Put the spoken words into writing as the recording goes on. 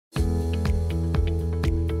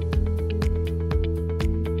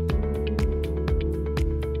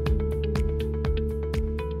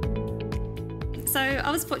So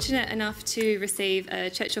I was fortunate enough to receive a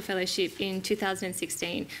Churchill Fellowship in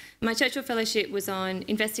 2016. My Churchill Fellowship was on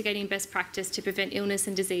investigating best practice to prevent illness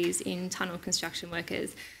and disease in tunnel construction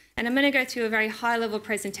workers. And I'm going to go through a very high-level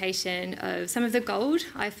presentation of some of the gold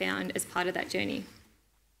I found as part of that journey.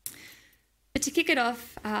 But to kick it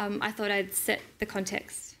off, I thought I'd set the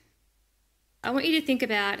context. I want you to think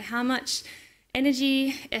about how much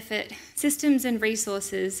energy, effort, systems and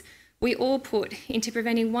resources we all put into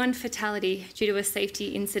preventing one fatality due to a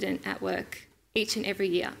safety incident at work each and every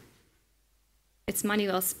year. It's money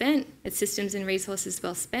well spent, it's systems and resources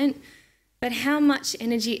well spent, but how much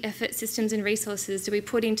energy, effort, systems and resources do we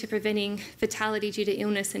put into preventing fatality due to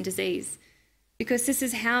illness and disease? Because this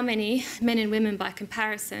is how many men and women by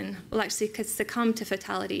comparison will actually succumb to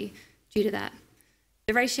fatality due to that.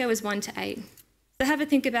 The ratio is 1 to 8. So have a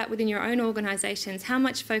think about within your own organisations, how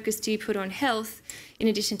much focus do you put on health in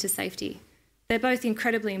addition to safety? They're both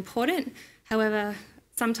incredibly important. However,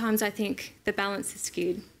 sometimes I think the balance is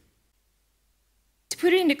skewed. To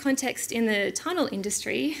put it into context in the tunnel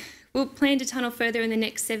industry, we'll plan to tunnel further in the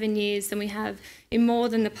next 7 years than we have in more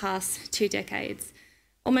than the past 2 decades.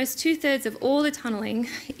 Almost 2/3 of all the tunnelling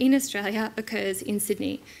in Australia occurs in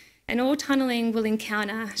Sydney, and all tunnelling will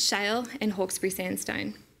encounter shale and Hawkesbury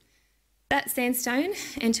sandstone. That sandstone,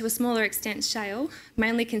 and to a smaller extent shale,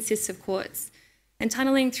 mainly consists of quartz, and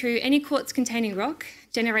tunnelling through any quartz-containing rock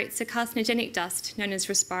generates a carcinogenic dust known as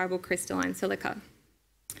respirable crystalline silica.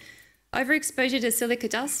 Overexposure to silica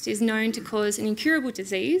dust is known to cause an incurable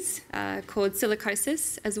disease called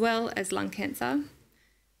silicosis, as well as lung cancer.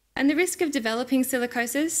 And the risk of developing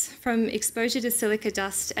silicosis from exposure to silica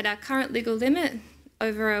dust at our current legal limit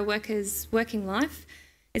over a worker's working life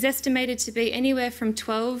is estimated to be anywhere from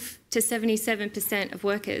 12 to 77% of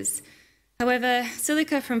workers. However,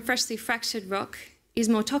 silica from freshly fractured rock is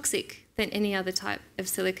more toxic than any other type of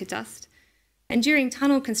silica dust. And during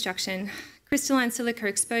tunnel construction, crystalline silica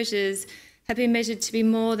exposures have been measured to be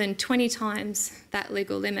more than 20 times that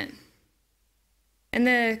legal limit. And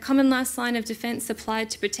the common last line of defence applied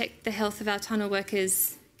to protect the health of our tunnel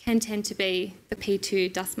workers can tend to be the P2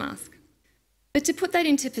 dust mask. But to put that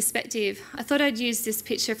into perspective, I thought I'd use this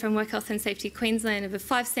picture from Work Health and Safety Queensland of a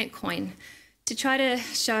 5-cent coin to try to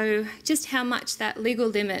show just how much that legal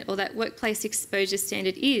limit or that workplace exposure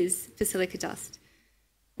standard is for silica dust.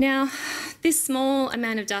 Now, this small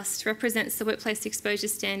amount of dust represents the workplace exposure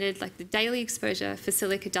standard, like the daily exposure for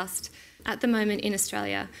silica dust at the moment in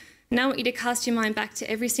Australia. Now I want you to cast your mind back to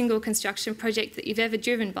every single construction project that you've ever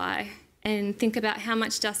driven by and think about how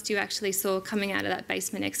much dust you actually saw coming out of that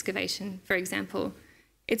basement excavation, for example.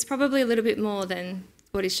 It's probably a little bit more than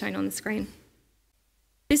what is shown on the screen.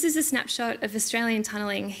 This is a snapshot of Australian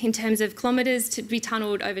tunnelling in terms of kilometres to be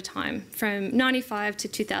tunnelled over time, from 95 to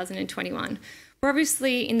 2021. We're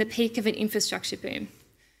obviously in the peak of an infrastructure boom.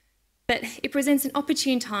 But it presents an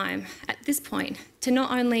opportune time at this point to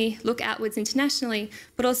not only look outwards internationally,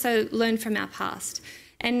 but also learn from our past.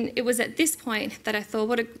 And it was at this point that I thought,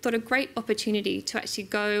 what a great opportunity to actually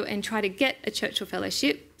go and try to get a Churchill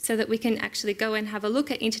Fellowship so that we can actually go and have a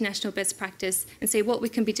look at international best practice and see what we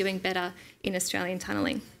can be doing better in Australian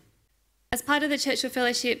tunnelling. As part of the Churchill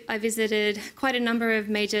Fellowship, I visited quite a number of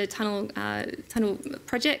major tunnel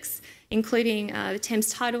projects, including the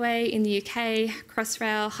Thames Tideway in the UK,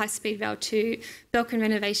 Crossrail, High Speed Rail 2, Belkin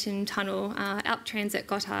Renovation Tunnel, Alp Transit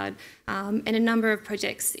Gotthard, and a number of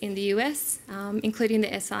projects in the US, including the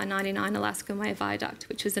SR99 Alaskan Way Viaduct,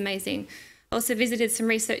 which was amazing. I also visited some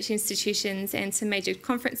research institutions and some major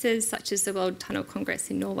conferences, such as the World Tunnel Congress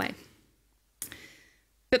in Norway.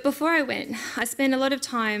 But before I went, I spent a lot of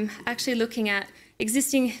time actually looking at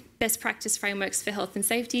existing best practice frameworks for health and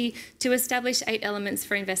safety to establish 8 elements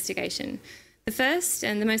for investigation. The first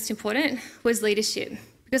and the most important was leadership,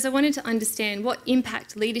 because I wanted to understand what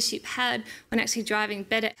impact leadership had on actually driving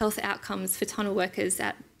better health outcomes for tunnel workers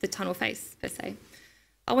at the tunnel face, per se.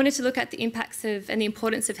 I wanted to look at the impacts of and the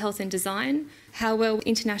importance of health and design, how well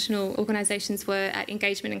international organisations were at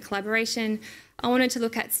engagement and collaboration. I wanted to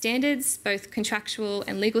look at standards, both contractual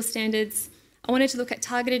and legal standards. I wanted to look at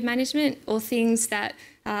targeted management, or things that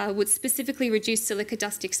would specifically reduce silica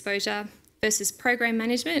dust exposure, versus program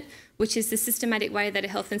management, which is the systematic way that a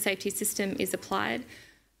health and safety system is applied.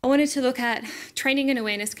 I wanted to look at training and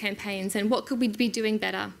awareness campaigns and what could we be doing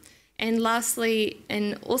better. And lastly,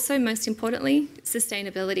 and also most importantly,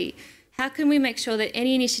 sustainability. How can we make sure that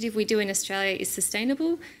any initiative we do in Australia is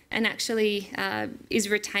sustainable and actually is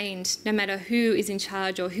retained no matter who is in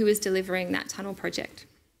charge or who is delivering that tunnel project?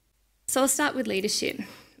 So I'll start with leadership.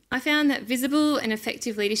 I found that visible and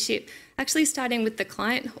effective leadership, actually starting with the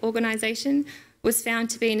client organisation, was found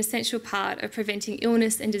to be an essential part of preventing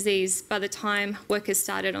illness and disease by the time workers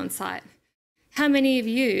started on site. How many of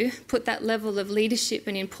you put that level of leadership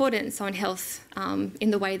and importance on health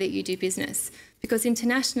in the way that you do business? Because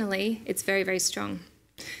internationally, it's very, very strong.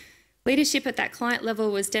 Leadership at that client level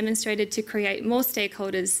was demonstrated to create more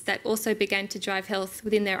stakeholders that also began to drive health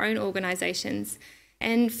within their own organisations.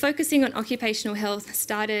 And focusing on occupational health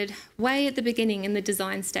started way at the beginning in the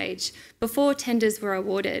design stage, before tenders were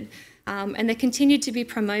awarded. And they continued to be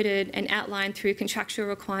promoted and outlined through contractual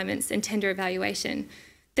requirements and tender evaluation.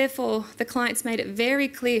 Therefore, the clients made it very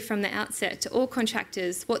clear from the outset to all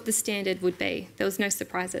contractors what the standard would be. There was no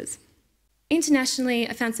surprises. Internationally,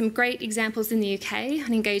 I found some great examples in the UK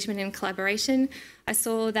on engagement and collaboration. I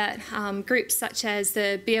saw that groups such as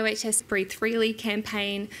the BOHS Breathe Freely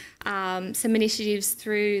campaign, some initiatives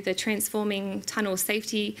through the Transforming Tunnel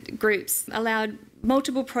Safety groups allowed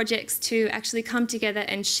multiple projects to actually come together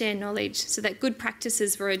and share knowledge so that good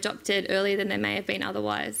practices were adopted earlier than they may have been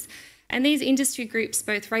otherwise. And these industry groups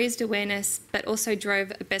both raised awareness but also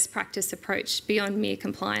drove a best practice approach beyond mere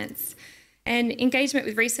compliance. And engagement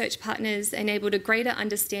with research partners enabled a greater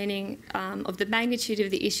understanding of the magnitude of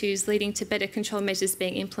the issues, leading to better control measures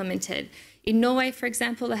being implemented. In Norway, for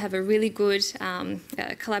example, they have a really good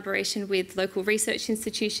collaboration with local research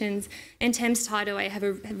institutions, and Thames Tideway have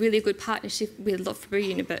a really good partnership with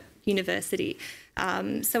Loughborough University.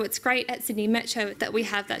 So it's great at Sydney Metro that we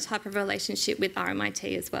have that type of relationship with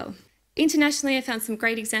RMIT as well. Internationally, I found some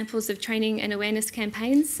great examples of training and awareness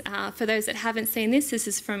campaigns. For those that haven't seen this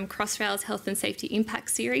is from Crossrail's Health and Safety Impact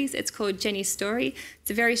series. It's called Jenny's Story.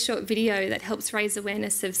 It's a very short video that helps raise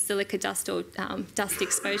awareness of silica dust or dust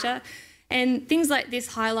exposure. And things like this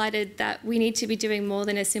highlighted that we need to be doing more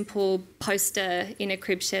than a simple poster in a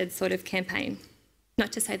crib shed sort of campaign.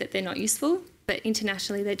 Not to say that they're not useful, but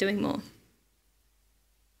internationally they're doing more.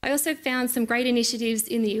 I also found some great initiatives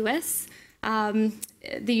in the US.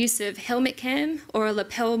 The use of helmet cam or a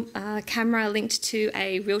lapel camera linked to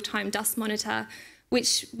a real-time dust monitor,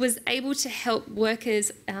 which was able to help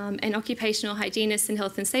workers and occupational hygienists and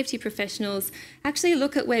health and safety professionals actually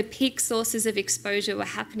look at where peak sources of exposure were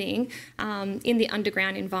happening in the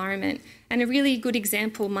underground environment. And a really good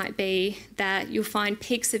example might be that you'll find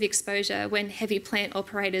peaks of exposure when heavy plant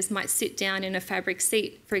operators might sit down in a fabric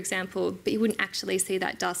seat, for example, but you wouldn't actually see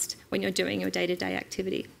that dust when you're doing your day-to-day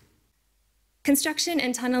activity. Construction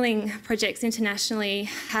and tunnelling projects internationally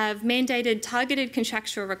have mandated targeted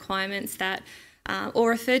contractual requirements that,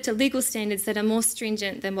 or referred to legal standards that are more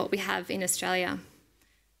stringent than what we have in Australia.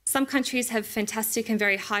 Some countries have fantastic and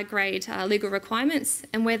very high-grade legal requirements,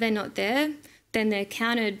 and where they're not there, then they're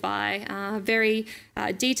countered by very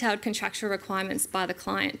detailed contractual requirements by the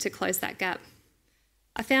client to close that gap.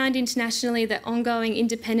 I found internationally that ongoing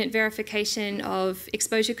independent verification of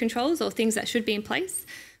exposure controls, or things that should be in place,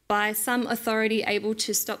 by some authority able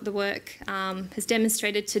to stop the work has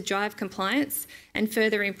demonstrated to drive compliance and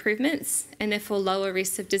further improvements, and therefore lower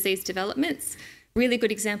risks of disease developments. Really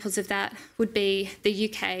good examples of that would be the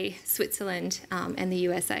UK, Switzerland, and the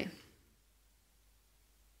USA.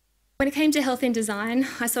 When it came to health in design,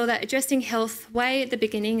 I saw that addressing health way at the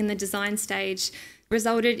beginning in the design stage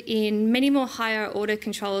resulted in many more higher order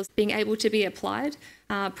controls being able to be applied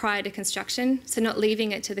prior to construction, so not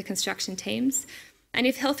leaving it to the construction teams. And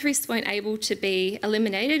if health risks weren't able to be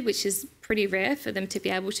eliminated, which is pretty rare for them to be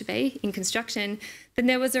able to be in construction, then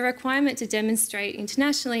there was a requirement to demonstrate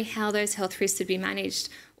internationally how those health risks would be managed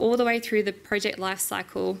all the way through the project life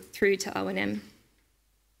cycle through to O&M.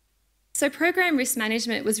 So program risk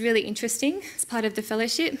management was really interesting as part of the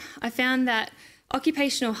fellowship. I found that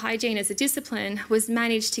occupational hygiene as a discipline was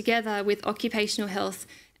managed together with occupational health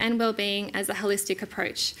and wellbeing as a holistic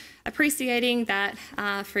approach, appreciating that,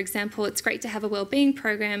 for example, it's great to have a wellbeing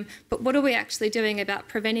program, but what are we actually doing about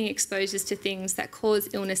preventing exposures to things that cause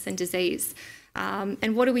illness and disease?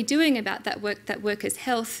 And what are we doing about that workers'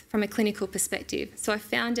 health from a clinical perspective? So I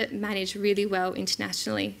found it managed really well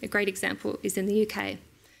internationally. A great example is in the UK.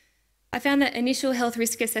 I found that initial health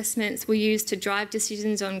risk assessments were used to drive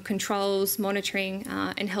decisions on controls, monitoring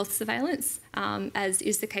and health surveillance, as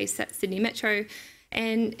is the case at Sydney Metro,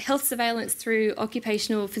 and health surveillance through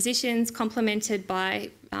occupational physicians complemented by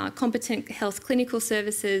competent health clinical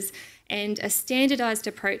services and a standardised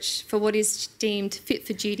approach for what is deemed fit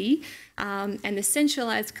for duty, and the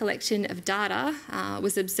centralised collection of data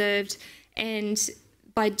was observed, and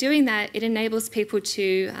by doing that it enables people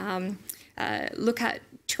to look at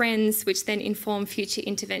trends which then inform future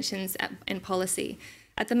interventions and policy.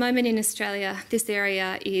 At the moment in Australia, this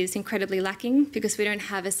area is incredibly lacking because we don't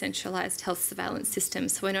have a centralised health surveillance system,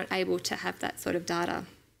 so we're not able to have that sort of data.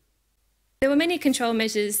 There were many control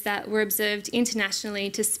measures that were observed internationally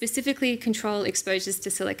to specifically control exposures to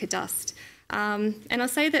silica dust. And I'll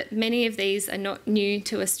say that many of these are not new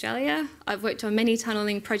to Australia. I've worked on many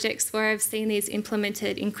tunnelling projects where I've seen these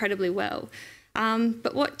implemented incredibly well.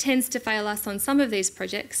 But what tends to fail us on some of these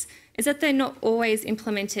projects is that they're not always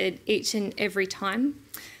implemented each and every time,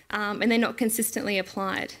 and they're not consistently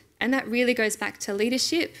applied. And that really goes back to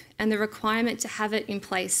leadership and the requirement to have it in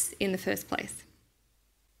place in the first place.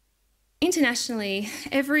 Internationally,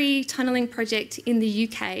 every tunnelling project in the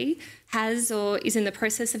UK has or is in the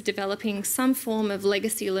process of developing some form of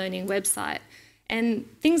legacy learning website. And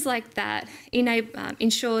things like that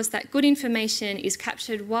ensures that good information is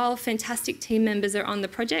captured while fantastic team members are on the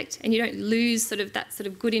project, and you don't lose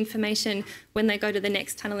that good information when they go to the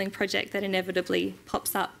next tunnelling project that inevitably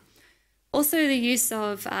pops up. Also, the use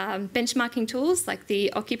of benchmarking tools like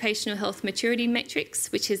the Occupational Health Maturity Matrix,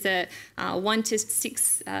 which is a 1 to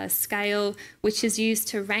 6 scale, which is used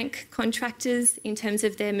to rank contractors in terms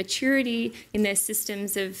of their maturity in their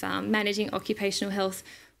systems of managing occupational health,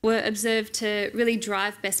 were observed to really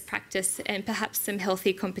drive best practice and perhaps some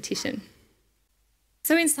healthy competition.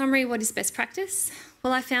 So in summary, what is best practice?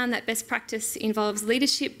 Well, I found that best practice involves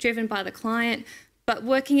leadership driven by the client, but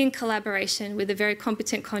working in collaboration with a very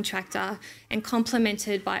competent contractor and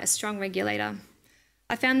complemented by a strong regulator.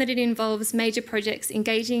 I found that it involves major projects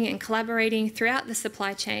engaging and collaborating throughout the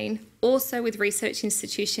supply chain, also with research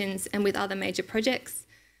institutions and with other major projects.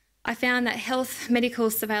 I found that health,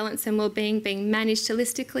 medical surveillance and wellbeing being managed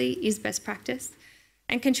holistically is best practice,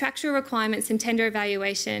 and contractual requirements and tender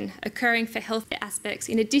evaluation occurring for health aspects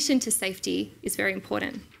in addition to safety is very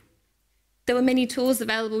important. There were many tools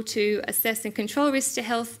available to assess and control risks to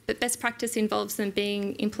health, but best practice involves them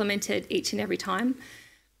being implemented each and every time.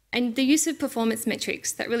 And the use of performance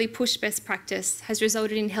metrics that really push best practice has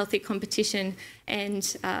resulted in healthy competition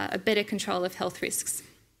and a better control of health risks.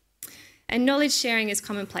 And knowledge sharing is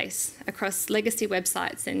commonplace across legacy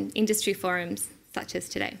websites and industry forums such as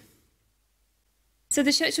today. So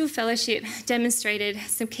the Churchill Fellowship demonstrated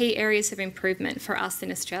some key areas of improvement for us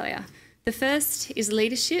in Australia. The first is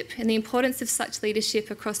leadership and the importance of such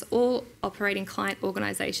leadership across all operating client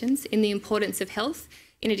organisations in the importance of health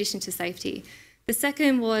in addition to safety. The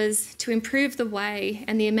second was to improve the way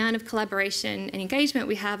and the amount of collaboration and engagement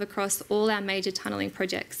we have across all our major tunnelling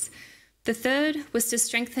projects. The third was to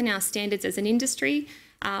strengthen our standards as an industry,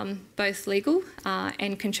 both legal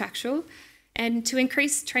and contractual, and to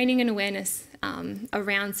increase training and awareness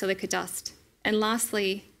around silica dust. And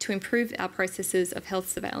lastly, to improve our processes of health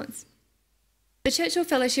surveillance. The Churchill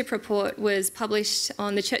Fellowship report was published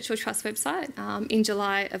on the Churchill Trust website in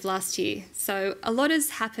July of last year. So a lot has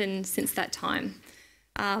happened since that time.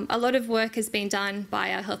 A lot of work has been done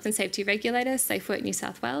by our health and safety regulator, SafeWork New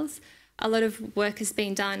South Wales. A lot of work has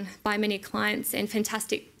been done by many clients and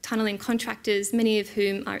fantastic tunnelling contractors, many of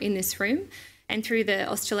whom are in this room, and through the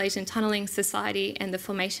Australasian Tunnelling Society and the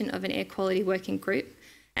formation of an air quality working group.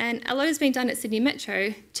 And a lot has been done at Sydney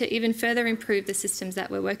Metro to even further improve the systems that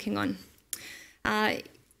we're working on.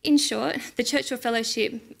 In short, the Churchill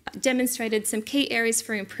Fellowship demonstrated some key areas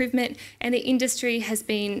for improvement, and the industry has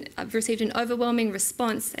received an overwhelming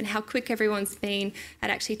response and how quick everyone's been at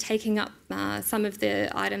actually taking up some of the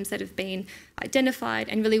items that have been identified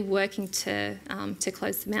and really working to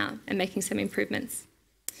close them out and making some improvements.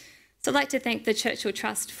 So I'd like to thank the Churchill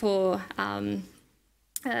Trust for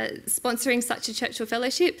sponsoring such a Churchill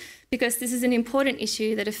Fellowship, because this is an important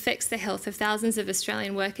issue that affects the health of thousands of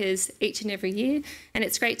Australian workers each and every year, and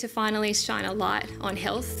it's great to finally shine a light on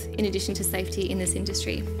health in addition to safety in this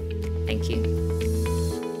industry. Thank you.